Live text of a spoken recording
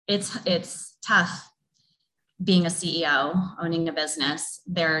it's tough being a CEO, owning a business.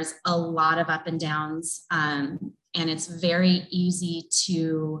 There's a lot of up and downs. And it's very easy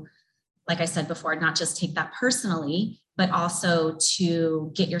to, like I said before, not just take that personally, but also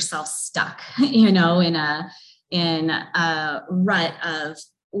to get yourself stuck, in a rut of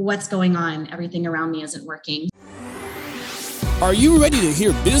what's going on. Everything around me isn't working. Are you ready to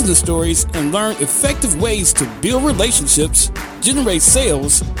hear business stories and learn effective ways to build relationships, generate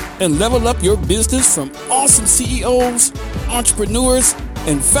sales, and level up your business from awesome CEOs, entrepreneurs,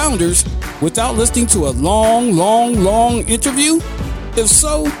 and founders without listening to a long interview? If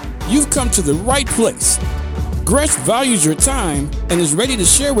so, you've come to the right place. Gresh values your time and is ready to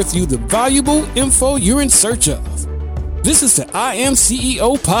share with you the valuable info you're in search of. This is the I Am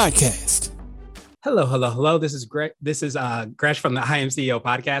CEO podcast. Hello. This is Gresh from the I Am CEO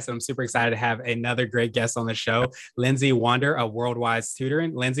podcast. And I'm super excited to have another great guest on the show, Lindsay Wander of Worldwise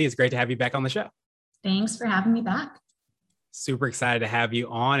Tutoring. Lindsay, it's great to have you back on the show. Thanks for having me back. Super excited to have you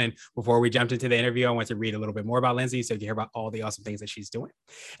on. And before we jumped into the interview, I want to read a little bit more about Lindsay so you can hear about all the awesome things that she's doing.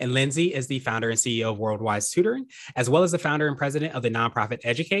 And Lindsay is the founder and CEO of Worldwise Tutoring, as well as the founder and president of the nonprofit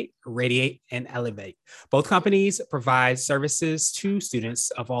Educate, Radiate, and Elevate. Both companies provide services to students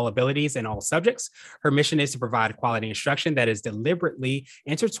of all abilities and all subjects. Her mission is to provide quality instruction that is deliberately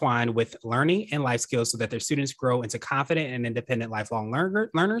intertwined with learning and life skills so that their students grow into confident and independent lifelong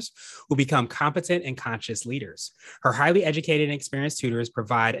learners who become competent and conscious leaders. Her highly educated and experienced tutors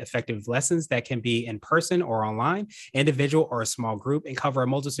provide effective lessons that can be in person or online, individual or a small group, and cover a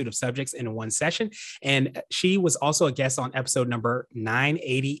multitude of subjects in one session. And she was also a guest on episode number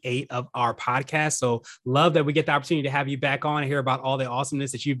 988 of our podcast. So love that we get the opportunity to have you back on and hear about all the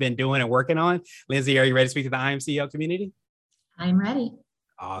awesomeness that you've been doing and working on. Lindsay, are you ready to speak to the I Am CEO community? I'm ready.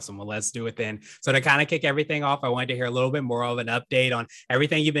 Awesome. Well, let's do it then. So to kind of kick everything off, I wanted to hear a little bit more of an update on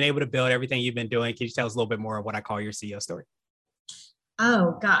everything you've been able to build, everything you've been doing. Can you tell us a little bit more of what I call your CEO story?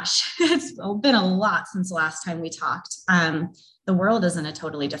 Oh, gosh. It's been a lot since the last time we talked. The world is in a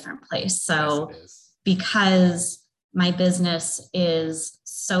totally different place. So yes, because my business is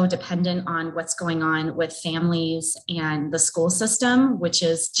so dependent on what's going on with families and the school system, which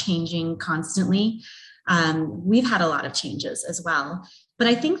is changing constantly, we've had a lot of changes as well. But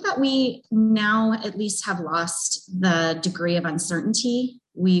I think that we now at least have lost the degree of uncertainty.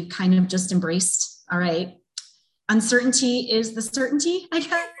 We've kind of just embraced, all right, uncertainty is the certainty, I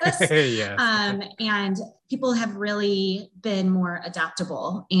guess. Yes. And people have really been more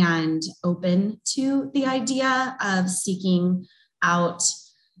adaptable and open to the idea of seeking out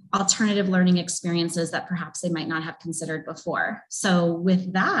alternative learning experiences that perhaps they might not have considered before. So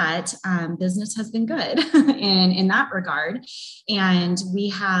with that, business has been good in that regard. And we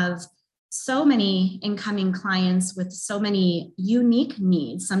have so many incoming clients with so many unique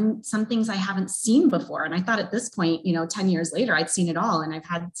needs, some things I haven't seen before. And I thought at this point, 10 years later, I'd seen it all. And I've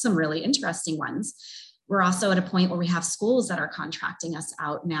had some really interesting ones. We're also at a point where we have schools that are contracting us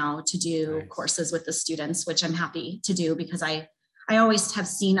out now to do courses with the students, which I'm happy to do because I always have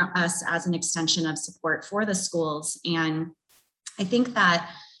seen us as an extension of support for the schools. And I think that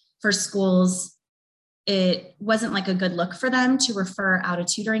for schools, it wasn't like a good look for them to refer out a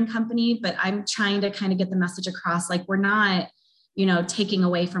tutoring company, but I'm trying to kind of get the message across, like we're not, taking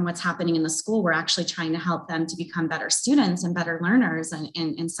away from what's happening in the school. We're actually trying to help them to become better students and better learners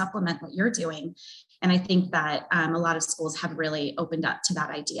and supplement what you're doing. And I think that a lot of schools have really opened up to that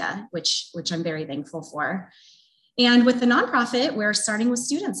idea, which I'm very thankful for. And with the nonprofit, we're starting with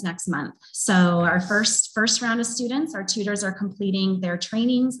students next month. So our first round of students, our tutors are completing their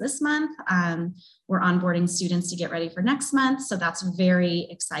trainings this month. We're onboarding students to get ready for next month. So that's very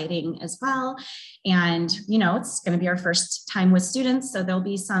exciting as well. And, it's going to be our first time with students. So there'll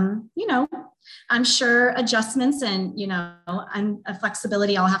be some, I'm sure adjustments and, a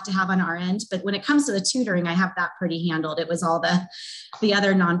flexibility I'll have to have on our end. But when it comes to the tutoring, I have that pretty handled. It was all the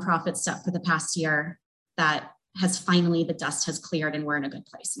other nonprofit stuff for the past year that has finally, the dust has cleared and we're in a good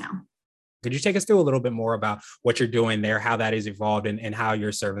place now. Could you take us through a little bit more about what you're doing there, how that has evolved and how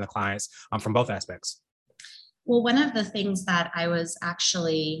you're serving the clients from both aspects? Well, one of the things that I was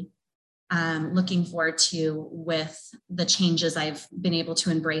actually looking forward to with the changes I've been able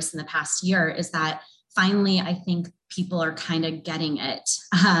to embrace in the past year is that finally, I think people are kind of getting it,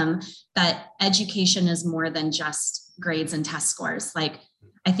 that education is more than just grades and test scores. Like,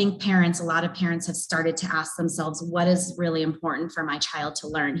 I think a lot of parents have started to ask themselves, what is really important for my child to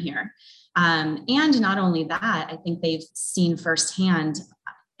learn here? And not only that, I think they've seen firsthand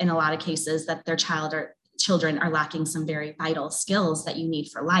in a lot of cases that their children are lacking some very vital skills that you need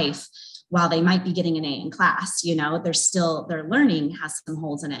for life, while they might be getting an A in class, they're still, their learning has some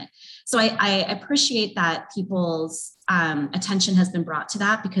holes in it. So I appreciate that people's attention has been brought to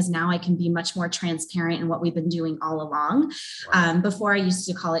that, because now I can be much more transparent in what we've been doing all along. Before I used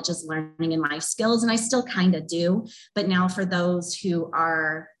to call it just learning and life skills, and I still kind of do, but now for those who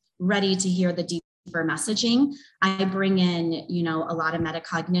are ready to hear the deeper messaging, I bring in, a lot of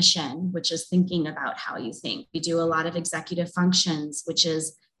metacognition, which is thinking about how you think. We do a lot of executive functions, which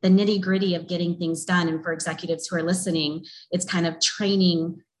is the nitty gritty of getting things done. And for executives who are listening, it's kind of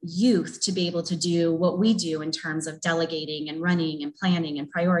training youth to be able to do what we do in terms of delegating and running and planning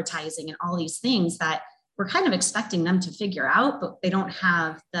and prioritizing and all these things that we're kind of expecting them to figure out, but they don't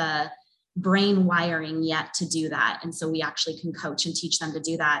have the brain wiring yet to do that. And so we actually can coach and teach them to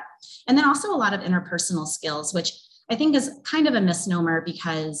do that. And then also a lot of interpersonal skills, which I think is kind of a misnomer,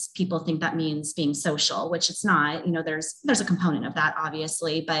 because people think that means being social, which it's not. There's a component of that,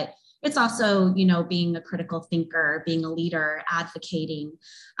 obviously, but it's also, being a critical thinker, being a leader, advocating,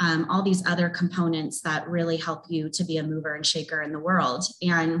 all these other components that really help you to be a mover and shaker in the world.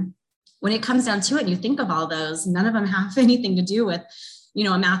 And when it comes down to it, and you think of all those, none of them have anything to do with,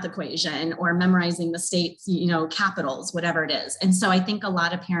 a math equation or memorizing the state's, capitals, whatever it is. And so I think a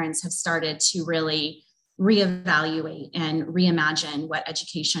lot of parents have started to really reevaluate and reimagine what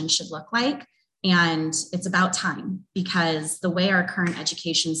education should look like. And it's about time, because the way our current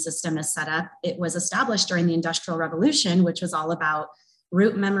education system is set up, it was established during the Industrial Revolution, which was all about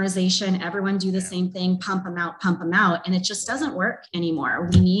rote memorization. Everyone do the same thing, pump them out. And it just doesn't work anymore.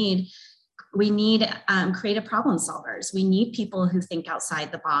 We need creative problem solvers. We need people who think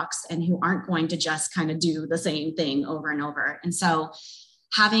outside the box and who aren't going to just kind of do the same thing over and over. And so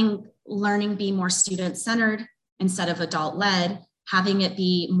having learning be more student-centered instead of adult-led, having it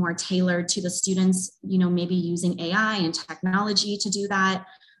be more tailored to the students, maybe using AI and technology to do that.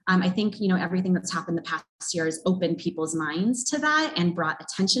 I think, everything that's happened the past year has opened people's minds to that and brought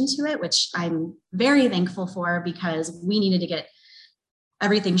attention to it, which I'm very thankful for, because we needed to get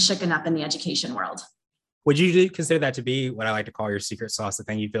everything shaken up in the education world. Would you consider that to be what I like to call your secret sauce, the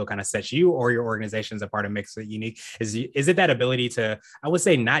thing you feel kind of sets you or your organization as apart and makes it unique? Is it that ability to, I would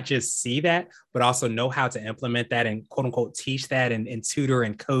say, not just see that, but also know how to implement that and quote unquote teach that and tutor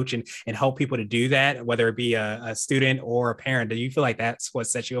and coach and help people to do that, whether it be a student or a parent? Do you feel like that's what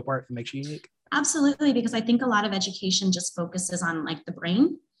sets you apart and makes you unique? Absolutely, because I think a lot of education just focuses on like the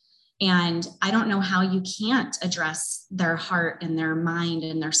brain. And I don't know how you can't address their heart and their mind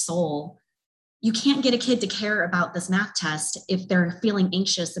and their soul. You can't get a kid to care about this math test if they're feeling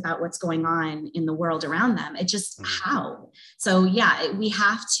anxious about what's going on in the world around them. It just, how? So yeah, we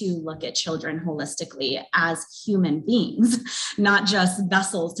have to look at children holistically as human beings, not just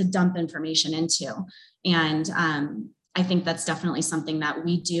vessels to dump information into. And I think that's definitely something that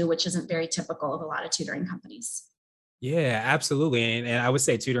we do, which isn't very typical of a lot of tutoring companies. Yeah, absolutely. And I would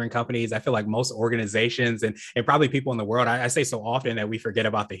say tutoring companies, I feel like most organizations and probably people in the world, I say so often that we forget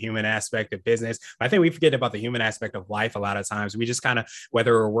about the human aspect of business. But I think we forget about the human aspect of life a lot of times. We just kind of,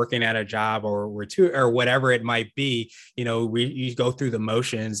 whether we're working at a job or or whatever it might be, you go through the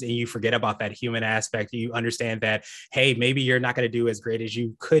motions and you forget about that human aspect. You understand that, hey, maybe you're not going to do as great as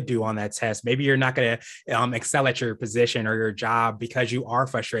you could do on that test. Maybe you're not going to excel at your position or your job because you are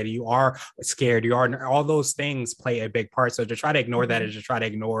frustrated, you are scared, all those things play a big part. So to try to ignore that is to try to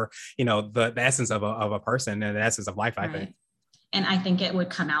ignore, the essence of a person and the essence of life, I think. And I think it would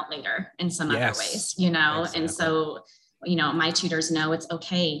come out later in some other ways, Exactly. And so, my tutors know it's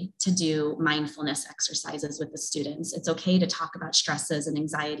okay to do mindfulness exercises with the students. It's okay to talk about stresses and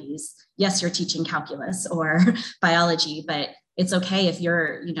anxieties. Yes, you're teaching calculus or biology, but it's okay if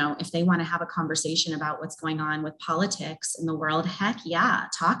if they want to have a conversation about what's going on with politics in the world, heck yeah,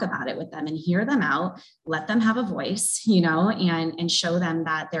 talk about it with them and hear them out, let them have a voice, and show them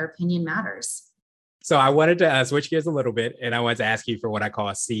that their opinion matters. So I wanted to switch gears a little bit, and I wanted to ask you for what I call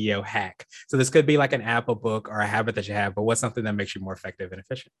a CEO hack. So this could be like an app, a book, or a habit that you have, but what's something that makes you more effective and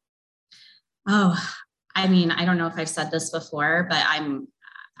efficient? Oh, I don't know if I've said this before, but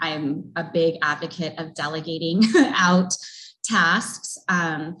I'm a big advocate of delegating out tasks.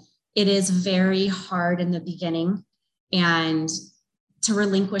 It is very hard in the beginning, and to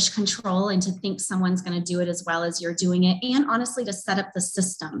relinquish control and to think someone's going to do it as well as you're doing it. And honestly, to set up the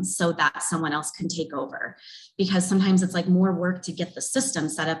system so that someone else can take over, because sometimes it's like more work to get the system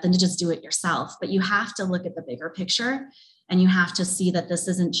set up than to just do it yourself. But you have to look at the bigger picture, and you have to see that this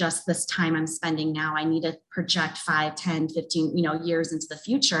isn't just this time I'm spending now. I need to project 5, 10, 15, years into the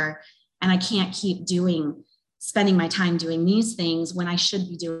future. And I can't keep spending my time doing these things when I should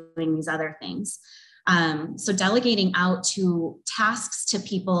be doing these other things. So delegating out to tasks to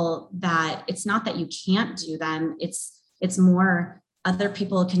people that it's not that you can't do them, it's more other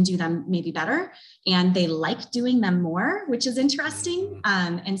people can do them maybe better and they like doing them more, which is interesting.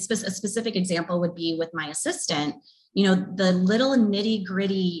 And a specific example would be with my assistant, the little nitty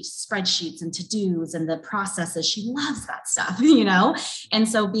gritty spreadsheets and to-dos and the processes, she loves that stuff, And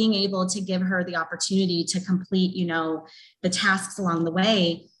so being able to give her the opportunity to complete, the tasks along the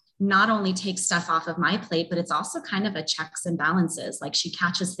way, not only takes stuff off of my plate, but it's also kind of a checks and balances. Like she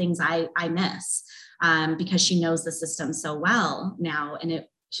catches things I miss because she knows the system so well now. And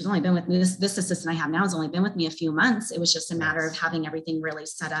she's only been with me, this assistant I have now has only been with me a few months. It was just a matter of having everything really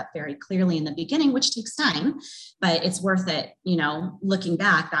set up very clearly in the beginning, which takes time, but it's worth it. Looking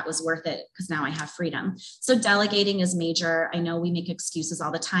back, that was worth it because now I have freedom. So delegating is major. I know we make excuses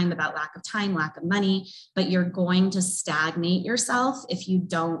all the time about lack of time, lack of money, but you're going to stagnate yourself if you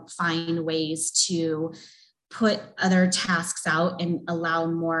don't find ways to put other tasks out and allow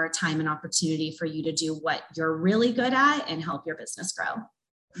more time and opportunity for you to do what you're really good at and help your business grow.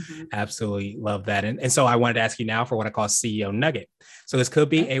 Mm-hmm. Absolutely love that. And so I wanted to ask you now for what I call CEO nugget. So this could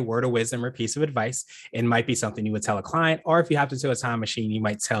be a word of wisdom or piece of advice. It might be something you would tell a client, or if you happen to a time machine, you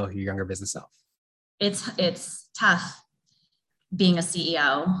might tell your younger business self. It's tough being a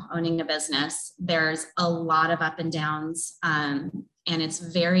CEO, owning a business. There's a lot of up and downs. And it's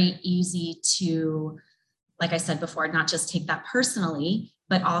very easy to, like I said before, not just take that personally,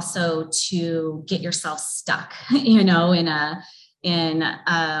 but also to get yourself stuck, in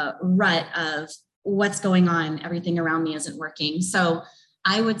a rut of what's going on. Everything around me isn't working. So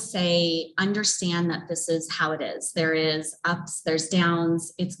I would say, understand that this is how it is. There is ups, there's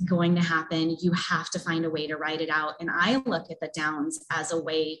downs. It's going to happen. You have to find a way to ride it out. And I look at the downs as a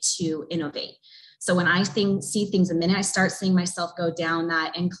way to innovate. So when I see things, the minute I start seeing myself go down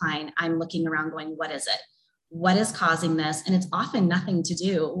that incline, I'm looking around going, what is it? What is causing this? And it's often nothing to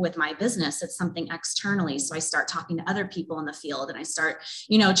do with my business. It's something externally. So I start talking to other people in the field and I start,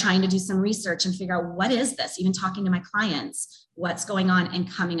 trying to do some research and figure out what is this, even talking to my clients, what's going on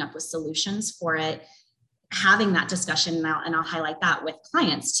and coming up with solutions for it. Having that discussion now, and I'll highlight that with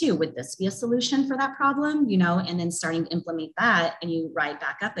clients too. Would this be a solution for that problem? And then starting to implement that and you ride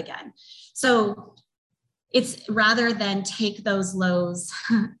back up again. So it's rather than take those lows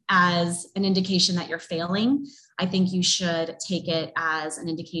as an indication that you're failing, I think you should take it as an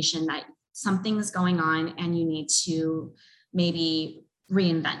indication that something is going on and you need to maybe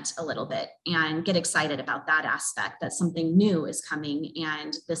reinvent a little bit and get excited about that aspect, that something new is coming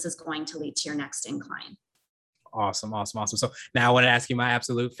and this is going to lead to your next incline. Awesome. So now I want to ask you my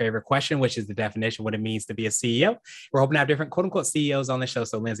absolute favorite question, which is the definition, what it means to be a CEO. We're hoping to have different quote unquote CEOs on the show.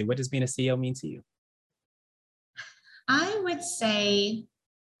 So Lindsay, what does being a CEO mean to you? I would say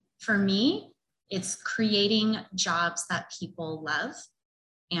for me, it's creating jobs that people love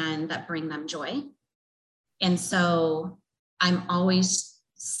and that bring them joy. And so I'm always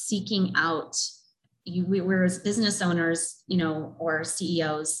seeking out, we're as business owners, or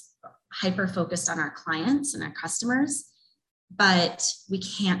CEOs, hyper focused on our clients and our customers, but we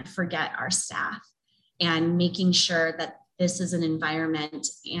can't forget our staff and making sure that this is an environment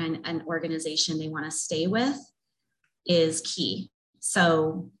and an organization they want to stay with is key.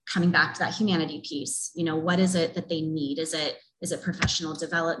 So coming back to that humanity piece, what is it that they need? Is it professional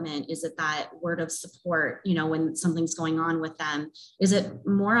development? Is it that word of support, when something's going on with them? Is it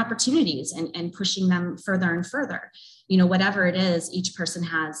more opportunities and pushing them further and further? Whatever it is, each person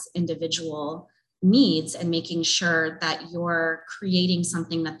has individual needs and making sure that you're creating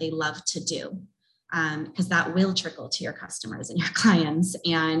something that they love to do. Because that will trickle to your customers and your clients.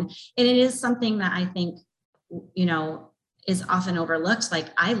 And it is something that I think is often overlooked. Like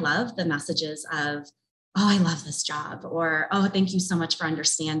I love the messages of, oh, I love this job, or, oh, thank you so much for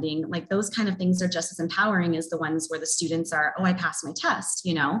understanding. Like those kind of things are just as empowering as the ones where the students are, oh, I passed my test,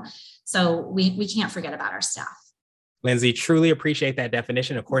 So we can't forget about our staff. Lindsay, truly appreciate that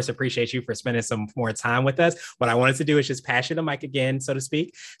definition. Of course, appreciate you for spending some more time with us. What I wanted to do is just pass you the mic again, so to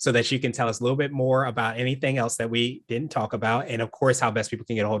speak, so that you can tell us a little bit more about anything else that we didn't talk about. And of course, how best people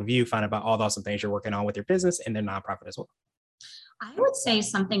can get a hold of you, find out about all the awesome things you're working on with your business and their nonprofit as well. I would say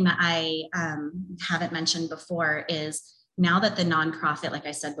something that I haven't mentioned before is now that the nonprofit, like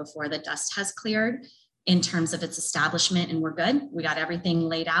I said before, the dust has cleared in terms of its establishment and we're good. We got everything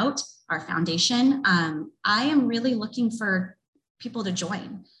laid out, our foundation. I am really looking for people to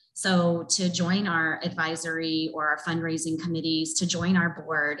join. So to join our advisory or our fundraising committees, to join our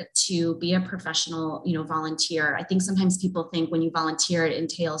board, to be a professional, volunteer. I think sometimes people think when you volunteer, it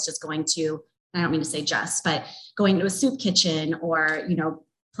entails just going to, I don't mean to say just, but going to a soup kitchen or,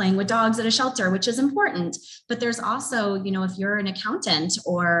 playing with dogs at a shelter, which is important. But there's also, if you're an accountant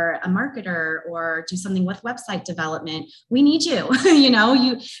or a marketer or do something with website development, we need you.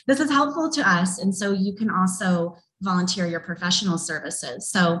 This is helpful to us. And so you can also volunteer your professional services.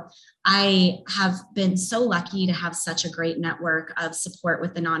 So I have been so lucky to have such a great network of support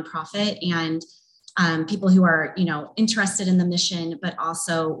with the nonprofit and people who are, interested in the mission, but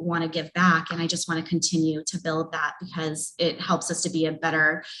also want to give back. And I just want to continue to build that because it helps us to be a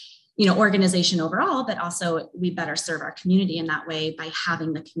better, organization overall, but also we better serve our community in that way by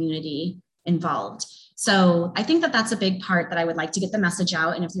having the community involved. So I think that that's a big part that I would like to get the message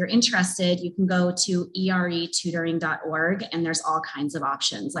out. And if you're interested, you can go to eretutoring.org and there's all kinds of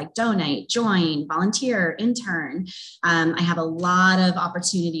options like donate, join, volunteer, intern. I have a lot of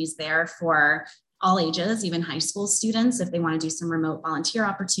opportunities there for all ages, even high school students, if they want to do some remote volunteer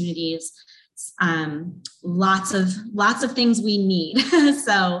opportunities. Lots of things we need.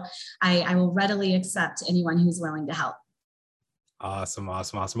 So I will readily accept anyone who's willing to help. Awesome.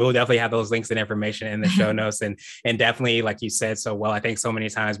 We'll definitely have those links and information in the show notes and definitely, like you said so well, I think so many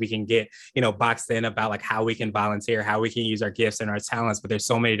times we can get, boxed in about like how we can volunteer, how we can use our gifts and our talents, but there's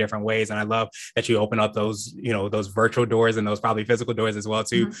so many different ways. And I love that you open up those, those virtual doors and those probably physical doors as well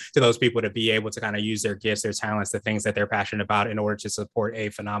too, to those people to be able to kind of use their gifts, their talents, the things that they're passionate about in order to support a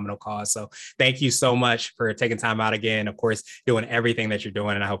phenomenal cause. So thank you so much for taking time out again, of course, doing everything that you're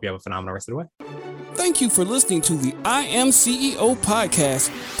doing. And I hope you have a phenomenal rest of the way. Thank you for listening to the I Am CEO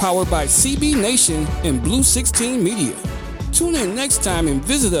podcast, powered by CB Nation and Blue 16 Media. Tune in next time and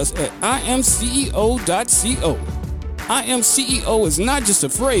visit us at imceo.co. I Am CEO is not just a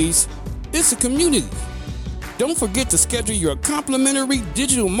phrase, it's a community. Don't forget to schedule your complimentary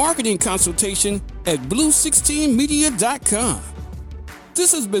digital marketing consultation at blue16media.com.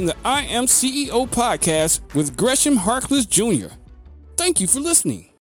 This has been the I Am CEO podcast with Gresham Harkless Jr. Thank you for listening.